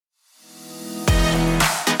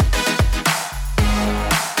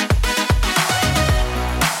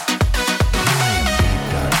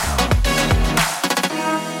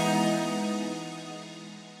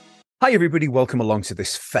Hi, everybody. Welcome along to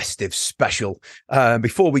this festive special.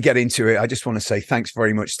 Before we get into it, I just want to say thanks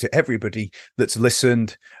very much to everybody that's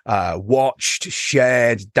listened, watched,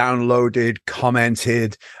 shared, downloaded,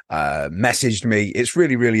 commented, messaged me. It's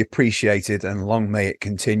really, really appreciated, and long may it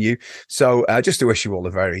continue. So just to wish you all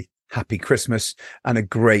a very happy Christmas and a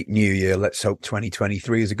great new year. Let's hope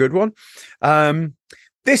 2023 is a good one.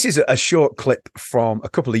 This is a short clip from a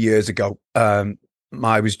couple of years ago.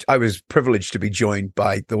 I was privileged to be joined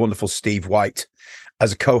by the wonderful Steve White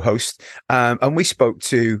as a co-host, and we spoke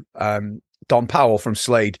to Don Powell from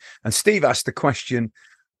Slade. And Steve asked the question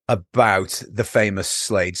about the famous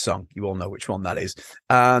Slade song. You all know which one that is,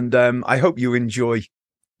 and I hope you enjoy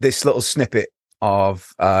this little snippet of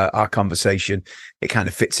our conversation. It kind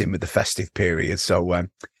of fits in with the festive period, so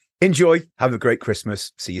enjoy. Have a great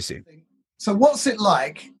Christmas. See you soon. So, what's it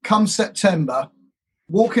like come September?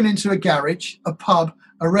 Walking into a garage, a pub,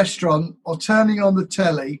 a restaurant, or turning on the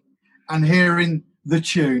telly and hearing the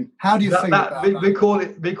tune. How do you feel about that? We call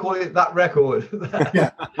it that record.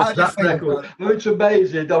 Yeah, how do you feel record. about it? Well, it's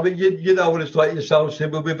amazing. I mean, you know what it's like yourself,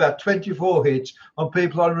 Sim. We've had 24 hits, and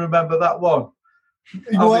people only remember that one.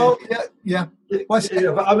 Well, yeah.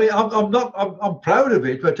 I'm proud of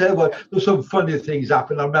it, but tell you what, there's some funny things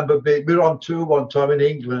happen. I remember we were on tour one time in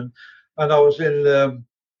England, and I was in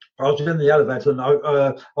the elevator, and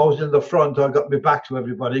I was in the front. I got my back to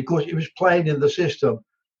everybody. Of course, it was playing in the system.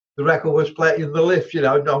 The record was playing in the lift, and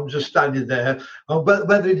I'm just standing there. And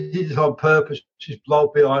whether he did it on purpose, this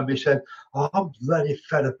bloke behind me said, "Oh, I'm bloody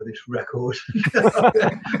fed up with this record."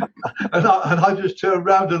 and I just turned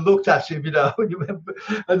around and looked at him,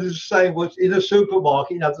 and the same was in a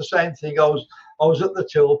supermarket. The same thing. I was at the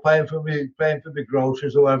till paying for my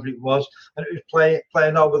groceries or whatever it was, and it was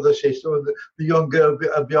playing over the system. And the young girl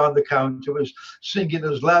behind the counter was singing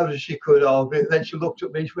as loud as she could over it. Then she looked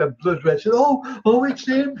at me, she went blood red, said, "Oh, it's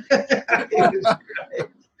him." It was great.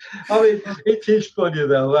 I mean, it is funny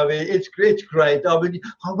though. I mean, it's great. I mean,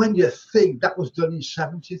 when you think that was done in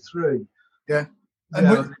 '73. Yeah.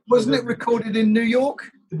 And wasn't it recorded in New York?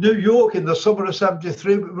 New York in the summer of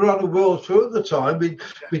 '73. We were on a world tour at the time.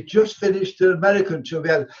 We just finished an American tour.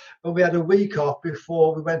 We had a week off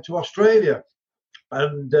before we went to Australia,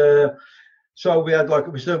 and so we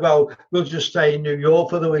said, well, we'll just stay in New York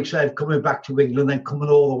for the week. Said coming back to England, then coming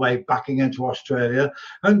all the way back again to Australia.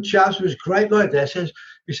 And Chaz was great like that.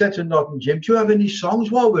 He said to Nod and Jim, "Do you have any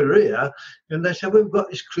songs while we're here?" And they said, "We've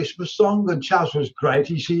got this Christmas song." And Chaz was great.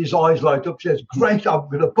 He see his eyes light up. He says, "Great, I'm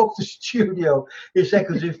going to book the studio." He said,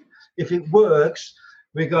 "Because if it works,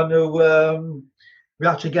 we're going to we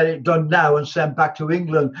have to get it done now and send back to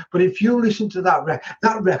England." But if you listen to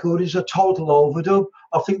that record is a total overdub.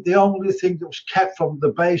 I think the only thing that was kept from the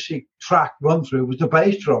basic track run through was the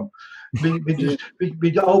bass drum. We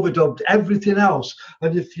overdubbed everything else.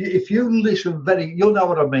 And if you listen you'll know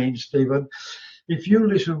what I mean, Stephen. If you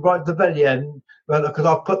listen right at the very end, because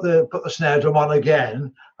I put the snare drum on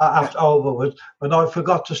again after overwards, and I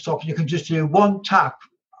forgot to stop. You can just do one tap.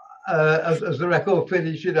 As the record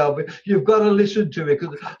finished, but you've got to listen to it,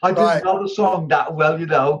 because I didn't know the song that well,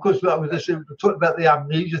 because I was talking about the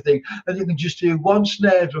amnesia thing, and you can just do one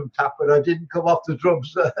snare drum tap, and I didn't come off the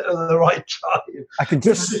drums at the right time.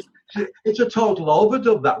 It's a total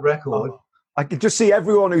overdub, that record. I can just see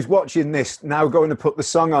everyone who's watching this now going to put the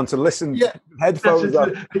song on to listen. Yeah, headphones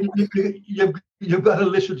on. You've got to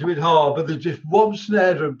listen to it hard, but there's just one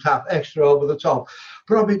snare drum tap extra over the top.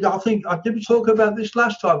 But I mean, I think I didn't talk about this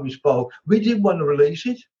last time we spoke. We didn't want to release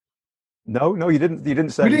it. No, you didn't. You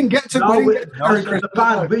didn't say. We didn't get to. The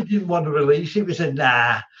band, we didn't want to release it. We said,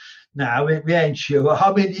 nah, we ain't sure.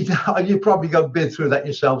 I mean, you've probably been through that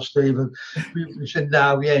yourself, Stephen. We said,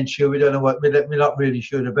 no, we ain't sure. We don't know we're not really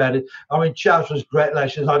sure about it. I mean, Chaz was great.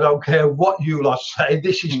 Like, says, I don't care what you lot say.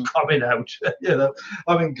 This is coming out.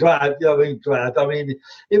 Glad. I mean,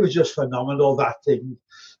 it was just phenomenal, that thing.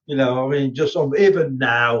 Just even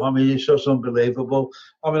now, it's just unbelievable.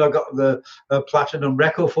 I got the platinum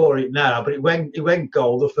record for it now, but it went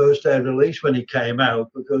gold the first day of release when it came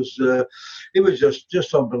out, because it was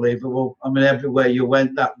just unbelievable. Everywhere you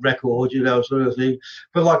went, that record, sort of thing.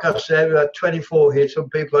 But like I said, we had 24 hits,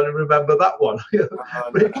 and people only remember that one.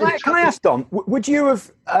 Can I ask, Don? Would you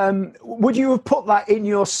have put that in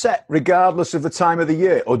your set regardless of the time of the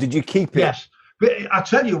year, or did you keep it? Yes. But I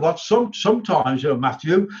tell you what, sometimes,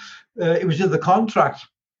 Matthew, it was in the contract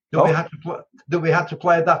that we had to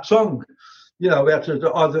play that song. We had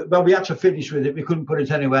to finish with it. We couldn't put it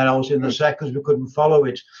anywhere else in the set because we couldn't follow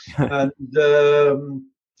it. And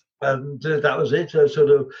And that was it. It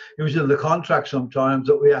was in the contract sometimes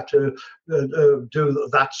that we had to do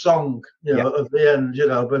that song, at the end,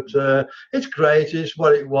 But it's great. It's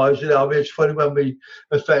what it was, I mean, it's funny when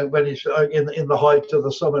it's in the height of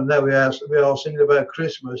the summer. Now we are singing about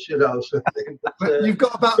Christmas, So, but you've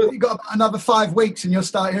got about another 5 weeks, and you'll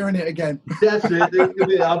start hearing it again. That's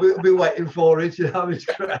it. I'll be waiting for it. It's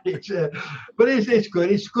great. But it's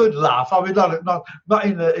good. It's a good laugh. I mean, not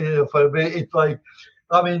in a fun, but it's like.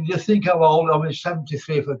 I mean, you think I'm old. I mean,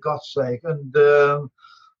 73 for God's sake, and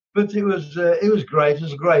but it was great. It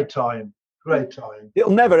was a great time. Great time.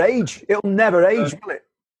 It'll never age. Will it?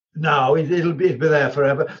 No, it'll be there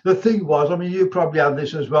forever. The thing was, I mean, you probably had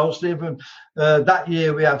this as well, Stephen. That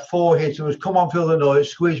year we had 4 hits. It was "Come On, Feel the Noise,"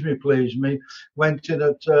 "Squeeze Me, Please Me," went in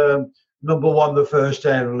at number 1 the first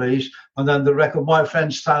day release, and then the record "My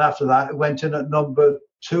Friend Stan" after that it went in at number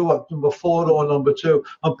 2, at number 4 or number 2,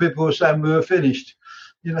 and people were saying we were finished.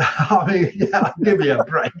 I mean, give me a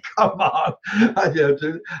break. Come on.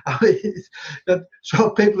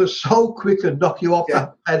 So people are so quick to knock you off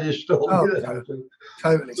that pedestal. Oh, totally.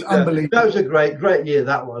 It's unbelievable. That was a great year,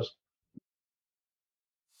 that was.